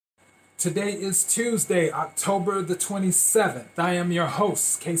Today is Tuesday, October the 27th. I am your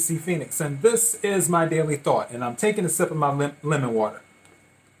host, KC Phoenix, and this is my daily thought, and I'm taking a sip of my lemon water.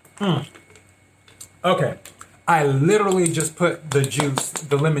 Okay, I literally just put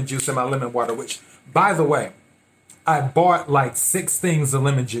the lemon juice in my lemon water, which, by the way, I bought like 6 things of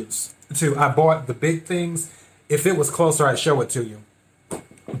lemon juice, too. I bought the big things. If it was closer, I'd show it to you.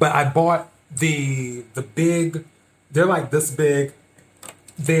 But I bought the big, they're like this big.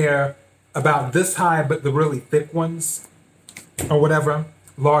 They're about this high, but the really thick ones, or whatever,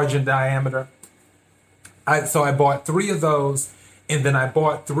 large in diameter. So I bought 3 of those, and then I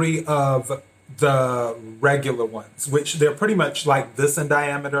bought 3 of the regular ones, which they're pretty much like this in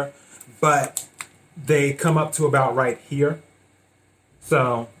diameter, but they come up to about right here.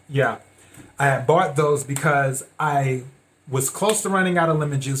 So, yeah. I had bought those because I was close to running out of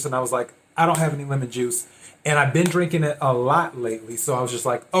lemon juice, and I was like, I don't have any lemon juice. And I've been drinking it a lot lately, so I was just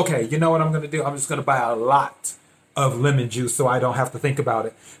like, okay, you know what I'm going to do? I'm just going to buy a lot of lemon juice so I don't have to think about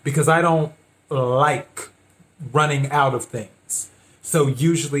it. Because I don't like running out of things. So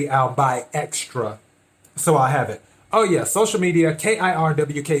usually I'll buy extra, so I'll have it. Oh yeah, social media,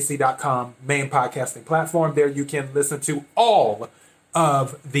 KIRWKC.com, main podcasting platform. There you can listen to all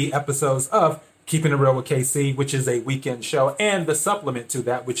of the episodes of Keeping It Real with KC, which is a weekend show, and the supplement to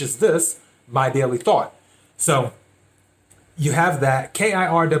that, which is this, My Daily Thought. So you have that,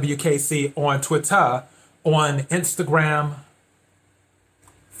 KIRWKC on Twitter, on Instagram,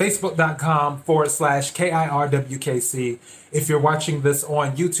 Facebook.com/KIRWKC. If you're watching this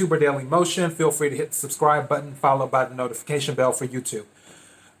on YouTube or Daily Motion, feel free to hit the subscribe button, followed by the notification bell for YouTube.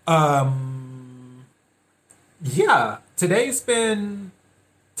 Yeah, today's been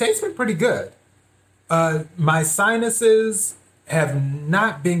pretty good. My sinuses have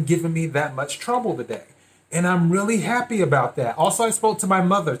not been giving me that much trouble today. And I'm really happy about that. Also, I spoke to my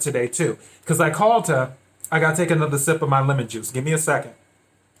mother today, too. Because I called her. I got to take another sip of my lemon juice. Give me a second.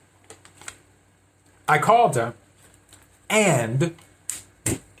 I called her. And,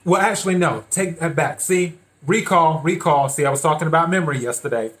 well, actually, no. Take that back. See? Recall. See, I was talking about memory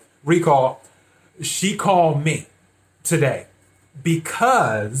yesterday. Recall. She called me today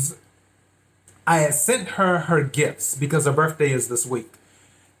because I had sent her gifts because her birthday is this week.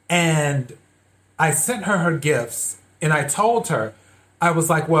 And I sent her gifts, and I told her, I was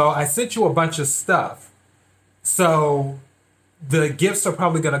like, well, I sent you a bunch of stuff. So the gifts are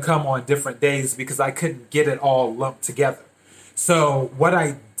probably going to come on different days because I couldn't get it all lumped together. So what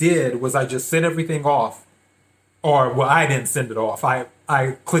I did was I just sent everything off. Or, well, I didn't send it off. I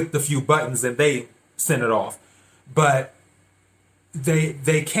clicked a few buttons and they sent it off. But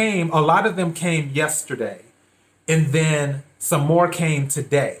they came, a lot of them came yesterday. And then some more came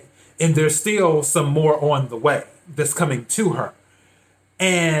today. And there's still some more on the way that's coming to her.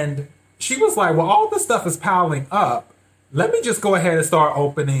 And she was like, well, all this stuff is piling up. Let me just go ahead and start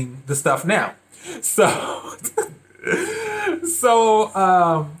opening the stuff now. So,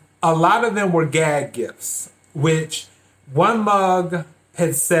 a lot of them were gag gifts, which one mug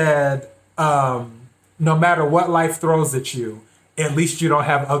had said, no matter what life throws at you, at least you don't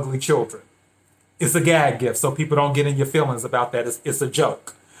have ugly children. It's a gag gift, so people don't get in your feelings about that. It's a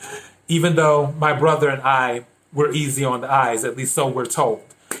joke. Even though my brother and I were easy on the eyes, at least so we're told.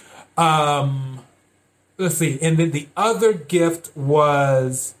 Let's see. And then the other gift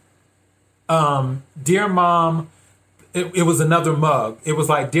was, Dear Mom, it was another mug. It was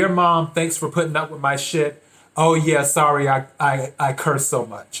like, Dear Mom, thanks for putting up with my shit. Oh yeah, sorry, I curse so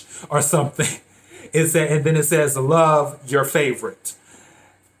much. Or something. It said, and then it says, love, your favorite.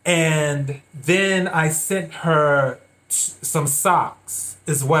 And then I sent her some socks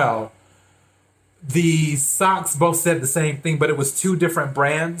as well. The socks both said the same thing, but it was 2 different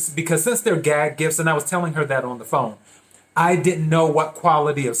brands because since they're gag gifts, and I was telling her that on the phone, I didn't know what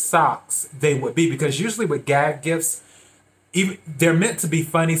quality of socks they would be because usually with gag gifts, they're meant to be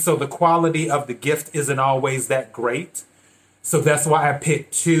funny, so the quality of the gift isn't always that great. So that's why I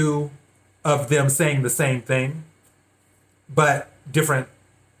picked 2 of them saying the same thing, but different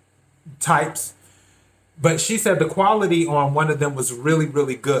types. But she said the quality on one of them was really,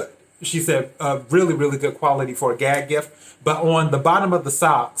 really good. She said really, really good quality for a gag gift. But on the bottom of the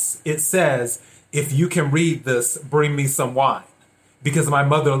socks, it says, if you can read this, bring me some wine. Because my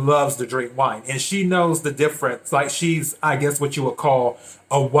mother loves to drink wine. And she knows the difference. Like she's, I guess, what you would call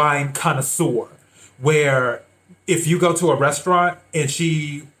a wine connoisseur. Where if you go to a restaurant and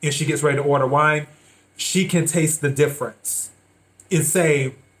she gets ready to order wine, she can taste the difference. And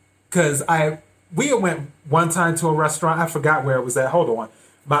say, because we went one time to a restaurant. I forgot where it was at. Hold on.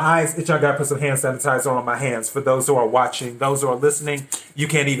 My eyes itch. I gotta put some hand sanitizer on my hands. For those who are watching, those who are listening, you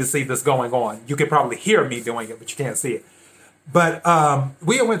can't even see this going on. You can probably hear me doing it, but you can't see it. But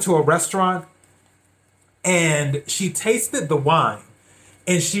we went to a restaurant and she tasted the wine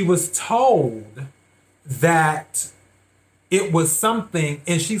and she was told that it was something.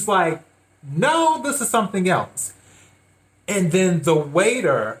 And she's like, no, this is something else. And then the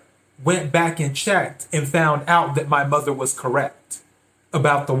waiter went back and checked and found out that my mother was correct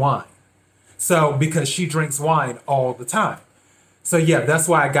about the wine. So, because she drinks wine all the time. So yeah, that's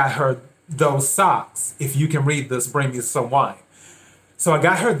why I got her those socks. If you can read this, bring me some wine. So I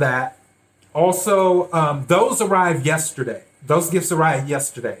got her that. Also, those arrived yesterday. Those gifts arrived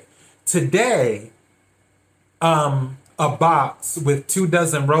yesterday. Today, a box with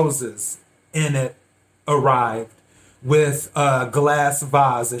 24 roses in it arrived with a glass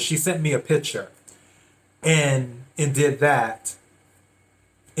vase. And she sent me a picture and did that.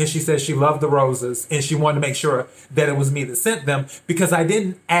 And she said she loved the roses and she wanted to make sure that it was me that sent them because I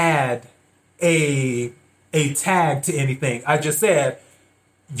didn't add a tag to anything. I just said,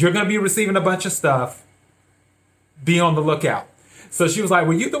 you're going to be receiving a bunch of stuff. Be on the lookout. So she was like,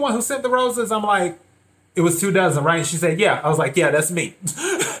 were you the one who sent the roses? I'm like, it was 24, right? And she said, yeah. I was like, yeah, that's me.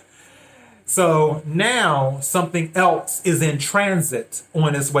 So now something else is in transit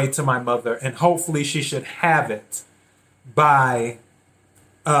on its way to my mother. And hopefully she should have it by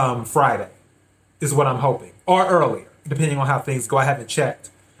Friday is what I'm hoping, or earlier, depending on how things go. I haven't checked.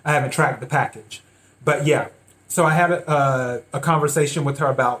 I haven't tracked the package, but yeah. So I had a conversation with her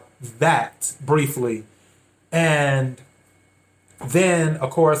about that briefly, and then of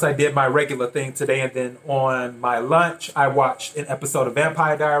course I did my regular thing today. And then on my lunch, I watched an episode of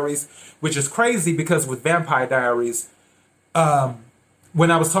Vampire Diaries, which is crazy because with Vampire Diaries, when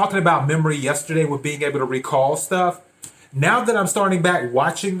I was talking about memory yesterday with being able to recall stuff. Now that I'm starting back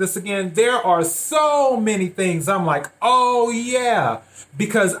watching this again, there are so many things I'm like, oh yeah,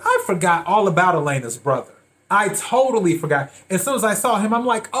 because I forgot all about Elena's brother. I totally forgot. As soon as I saw him, I'm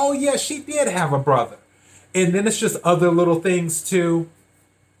like, oh yeah, she did have a brother. And then it's just other little things too.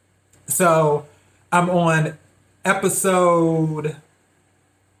 So I'm on episode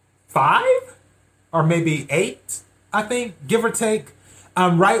 5 or maybe 8, I think, give or take.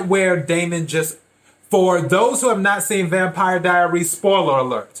 I'm right where Damon just... For those who have not seen Vampire Diaries, spoiler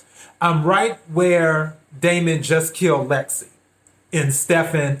alert, I'm right where Damon just killed Lexi. And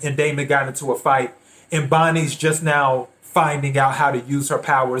Stefan and Damon got into a fight. And Bonnie's just now finding out how to use her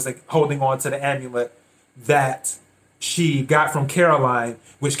powers and holding on to the amulet that she got from Caroline,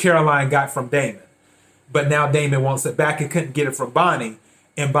 which Caroline got from Damon. But now Damon wants it back and couldn't get it from Bonnie.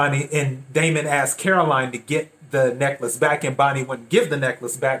 And Damon asked Caroline to get the necklace back, and Bonnie wouldn't give the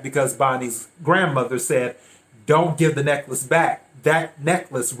necklace back because Bonnie's grandmother said, don't give the necklace back. That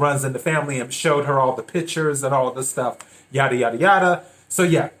necklace runs in the family, and showed her all the pictures and all this stuff, yada, yada, yada. So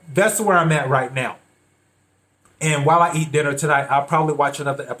yeah, that's where I'm at right now. And while I eat dinner tonight, I'll probably watch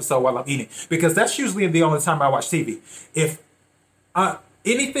another episode while I'm eating, because that's usually the only time I watch TV. If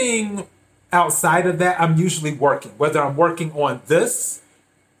anything outside of that, I'm usually working, whether I'm working on this,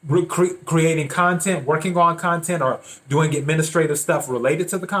 creating content, working on content, or doing administrative stuff related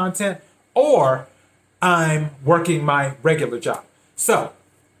to the content, or I'm working my regular job. So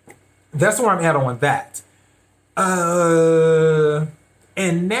that's where I'm at on that.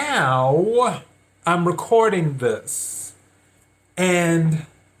 And now I'm recording this. And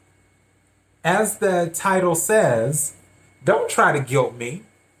as the title says, don't try to guilt me.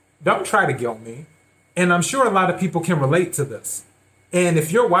 Don't try to guilt me. And I'm sure a lot of people can relate to this. And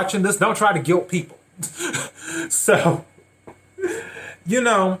if you're watching this, don't try to guilt people. So,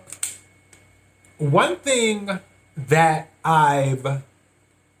 one thing that I've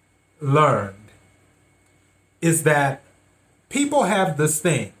learned is that people have this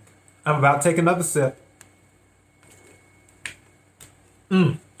thing. I'm about to take another sip.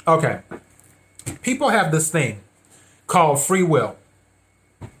 Okay. People have this thing called free will.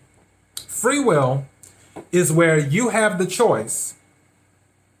 Free will is where you have the choice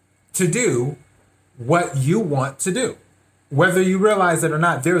to do what you want to do. Whether you realize it or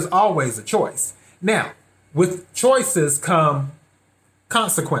not, there's always a choice. Now, with choices come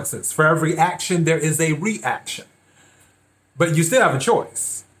consequences. For every action, there is a reaction. But you still have a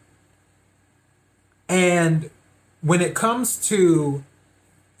choice. And when it comes to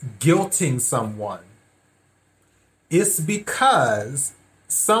guilting someone, it's because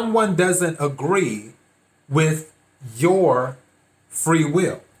someone doesn't agree with your free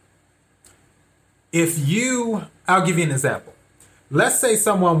will. I'll give you an example. Let's say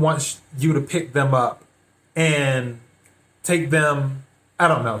someone wants you to pick them up and take them I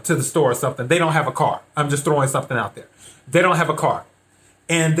don't know, to the store or something. They don't have a car. I'm just throwing something out there. They don't have a car.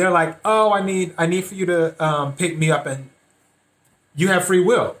 And they're like, oh, I need for you to pick me up, and you have free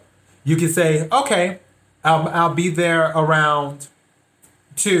will. You can say, okay, I'll be there around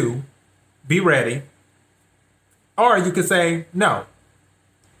 2, be ready. Or you could say, no,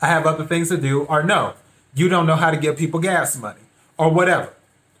 I have other things to do, or no, you don't know how to give people gas money, or whatever.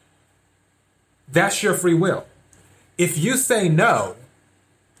 That's your free will. If you say no,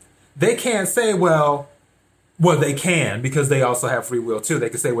 they can't say, well, they can, because they also have free will too. They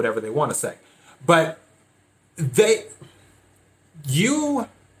can say whatever they want to say. But it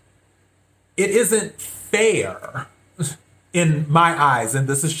isn't fair in my eyes, and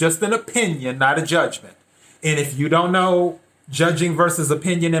this is just an opinion, not a judgment. And if you don't know judging versus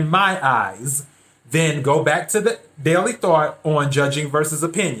opinion in my eyes, then go back to the Daily Thought on judging versus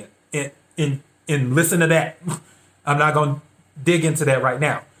opinion and listen to that. I'm not going to dig into that right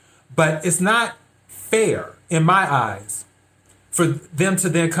now. But it's not fair in my eyes for them to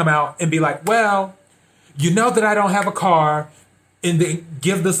then come out and be like, well, you know that I don't have a car, and they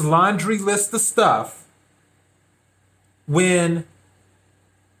give this laundry list of stuff when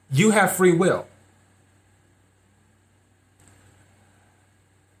you have free will.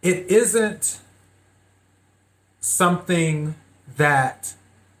 It isn't something that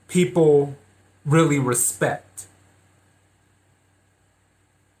people really respect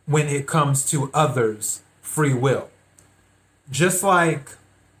when it comes to others' free will. Just like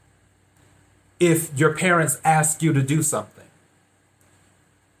if your parents ask you to do something,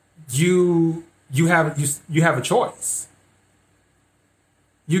 you have a choice.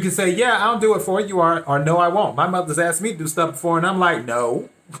 You can say, yeah, I'll do it for you, or no, I won't. My mother's asked me to do stuff before, and I'm like, no.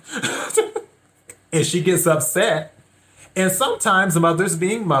 And she gets upset. And sometimes mothers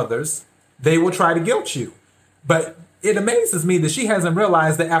being mothers, they will try to guilt you. But it amazes me that she hasn't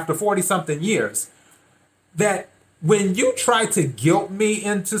realized that after 40-something years, that when you try to guilt me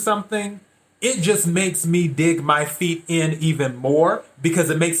into something, it just makes me dig my feet in even more, because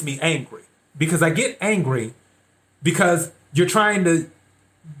it makes me angry. Because I get angry because you're trying to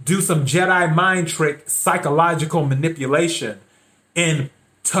do some Jedi mind trick psychological manipulation and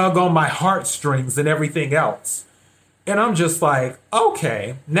tug on my heartstrings and everything else. And I'm just like,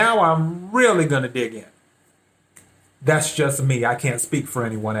 okay, now I'm really going to dig in. That's just me. I can't speak for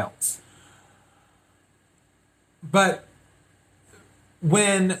anyone else. But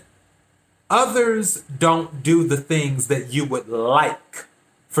when others don't do the things that you would like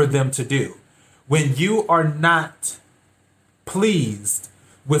for them to do, when you are not pleased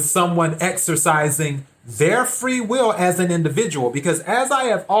with someone exercising their free will as an individual, because as I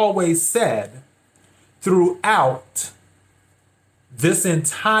have always said throughout this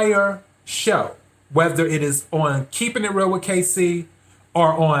entire show, whether it is on Keeping It Real with KC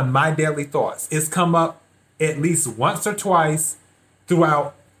or on My Daily Thoughts, it's come up at least once or twice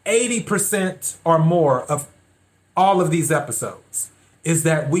throughout 80% or more of all of these episodes, is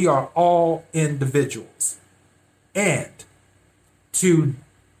that we are all individuals. And to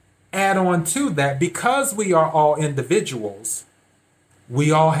add on to that, because we are all individuals,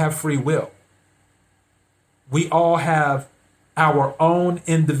 we all have free will. We all have our own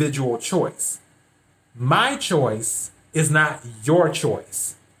individual choice. My choice is not your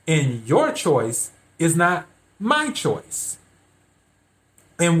choice, and your choice is not my choice.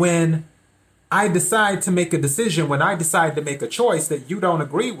 And when I decide to make a decision, when I decide to make a choice that you don't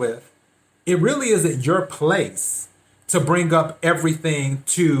agree with, it really isn't your place to bring up everything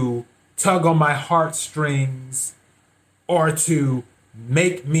to tug on my heartstrings or to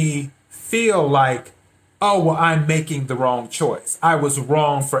make me feel like, oh, well, I'm making the wrong choice. I was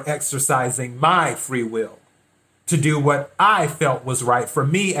wrong for exercising my free will to do what I felt was right for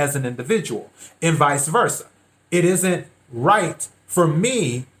me as an individual, and vice versa. It isn't right for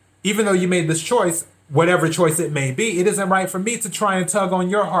me, even though you made this choice, whatever choice it may be, it isn't right for me to try and tug on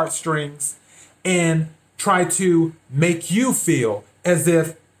your heartstrings and try to make you feel as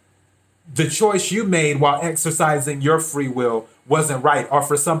if the choice you made while exercising your free will wasn't right, or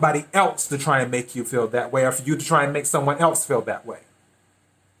for somebody else to try and make you feel that way, or for you to try and make someone else feel that way.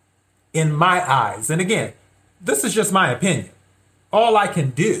 In my eyes, and again, this is just my opinion. All I can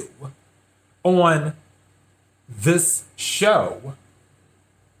do on this show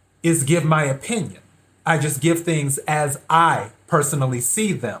is give my opinion. I just give things as I personally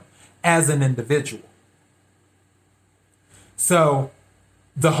see them as an individual. So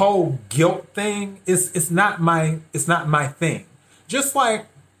the whole guilt thing is not my thing. Just like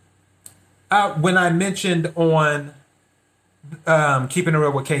when I mentioned on Keeping It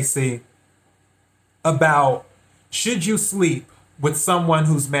Real with KC about should you sleep with someone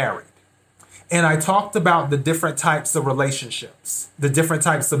who's married, and I talked about the different types of relationships, the different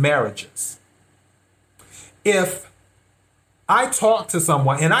types of marriages. If I talk to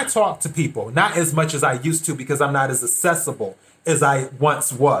someone, and I talk to people, not as much as I used to because I'm not as accessible as I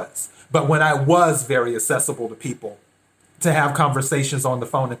once was, but when I was very accessible to people, to have conversations on the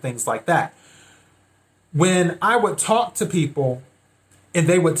phone and things like that, when I would talk to people and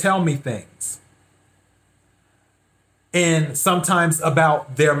they would tell me things, and sometimes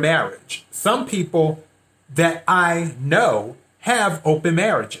about their marriage. Some people that I know have open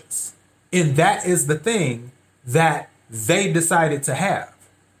marriages, and that is the thing that they decided to have.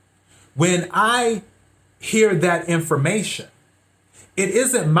 When I hear that information, it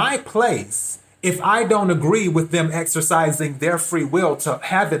isn't my place, if I don't agree with them exercising their free will to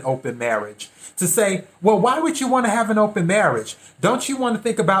have an open marriage, to say, well, why would you want to have an open marriage? Don't you want to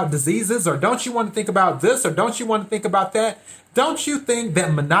think about diseases, or don't you want to think about this, or don't you want to think about that? Don't you think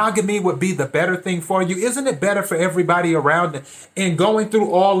that monogamy would be the better thing for you? Isn't it better for everybody around? And going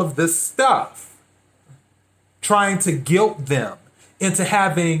through all of this stuff, trying to guilt them into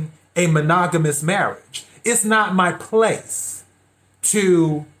having a monogamous marriage. It's not my place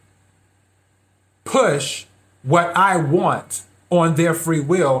to push what I want on their free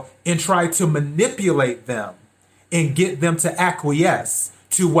will and try to manipulate them and get them to acquiesce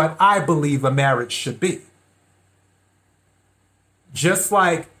to what I believe a marriage should be. Just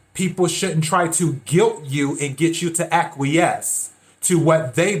like people shouldn't try to guilt you and get you to acquiesce to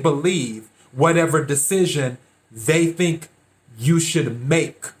what they believe, whatever decision they think you should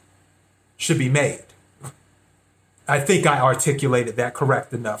make should be made. I think I articulated that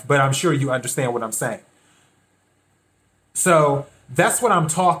correct enough, but I'm sure you understand what I'm saying. So that's what I'm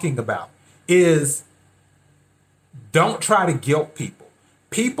talking about, is don't try to guilt people.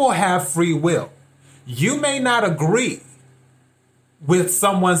 People have free will. You may not agree with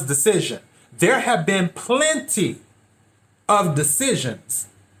someone's decision. There have been plenty of decisions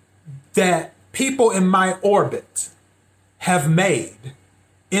that people in my orbit have made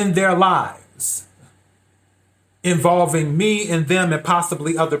in their lives involving me and them and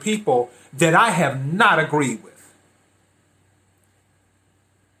possibly other people that I have not agreed with.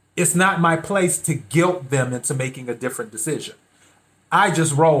 It's not my place to guilt them into making a different decision. I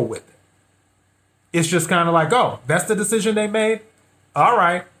just roll with it. It's just kind of like, oh, that's the decision they made? All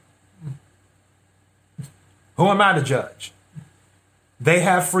right. Who am I to judge? They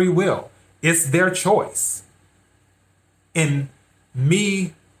have free will. It's their choice. And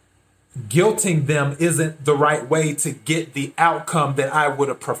me guilting them isn't the right way to get the outcome that I would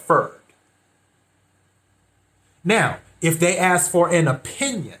have preferred. Now, if they ask for an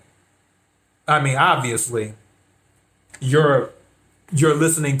opinion, I mean, obviously, you're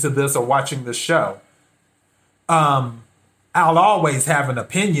listening to this or watching this show. I'll always have an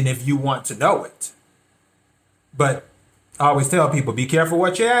opinion if you want to know it. But I always tell people, be careful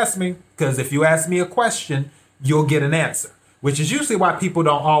what you ask me, because if you ask me a question, you'll get an answer, which is usually why people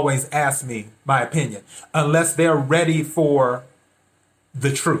don't always ask me my opinion, unless they're ready for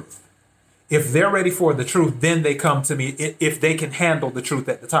the truth. If they're ready for the truth, then they come to me if they can handle the truth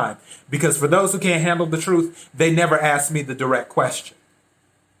at the time. Because for those who can't handle the truth, they never ask me the direct question,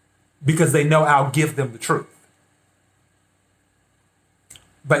 because they know I'll give them the truth.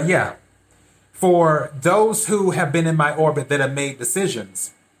 But yeah, for those who have been in my orbit that have made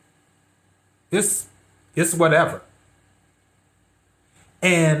decisions, it's whatever.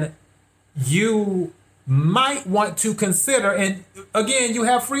 And you might want to consider, and again, you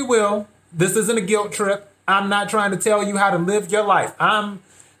have free will. This isn't a guilt trip. I'm not trying to tell you how to live your life. I'm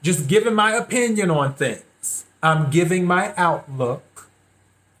just giving my opinion on things. I'm giving my outlook.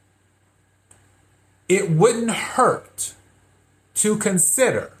 It wouldn't hurt to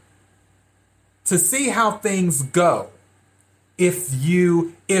consider, to see how things go, if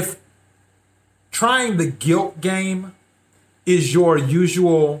trying the guilt game is your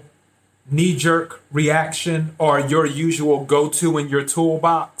usual knee-jerk reaction or your usual go-to in your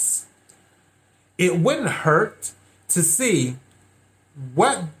toolbox. It wouldn't hurt to see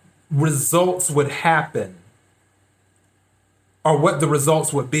what results would happen or what the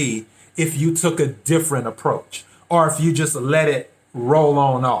results would be if you took a different approach, or if you just let it roll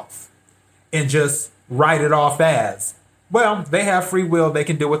on off and just write it off as, well, they have free will. They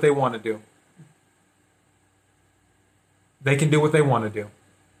can do what they want to do. They can do what they want to do.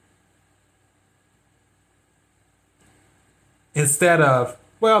 Instead of,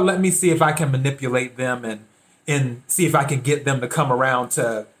 well, let me see if I can manipulate them and see if I can get them to come around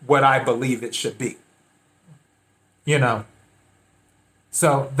to what I believe it should be. You know?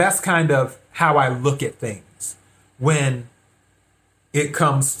 So that's kind of how I look at things. When it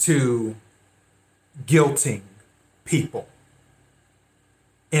comes to guilting people.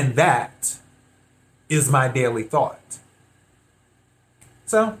 And that is my daily thought.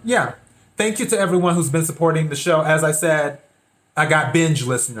 So, yeah. Thank you to everyone who's been supporting the show. As I said, I got binge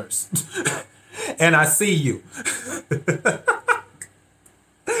listeners. And I see you.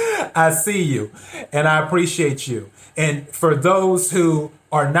 I see you. And I appreciate you. And for those who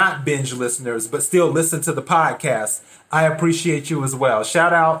are not binge listeners, but still listen to the podcast, I appreciate you as well.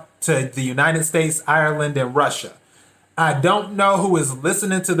 Shout out to the United States, Ireland, and Russia. I don't know who is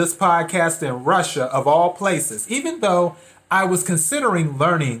listening to this podcast in Russia, of all places, even though I was considering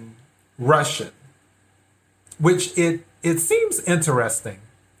learning Russian, which it seems interesting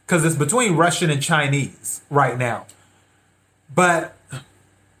because it's between Russian and Chinese right now. But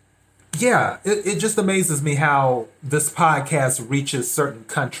yeah, it just amazes me how this podcast reaches certain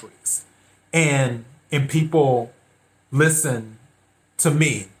countries and people listen to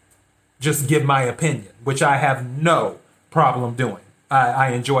me just give my opinion, which I have no problem doing.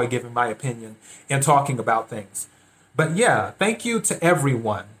 I enjoy giving my opinion and talking about things. But yeah, thank you to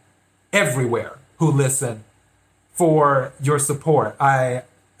everyone, everywhere who listen for your support. I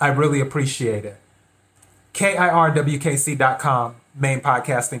really appreciate it. KIRWKC.com, main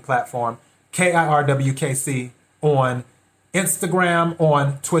podcasting platform. KIRWKC on Instagram,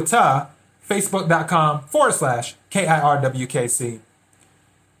 on Twitter, Facebook.com/KIRWKC.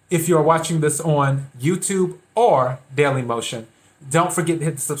 If you're watching this on YouTube or Dailymotion, don't forget to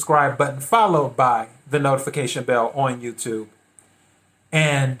hit the subscribe button, followed by the notification bell on YouTube.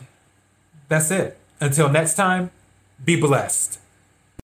 And that's it. Until next time, be blessed.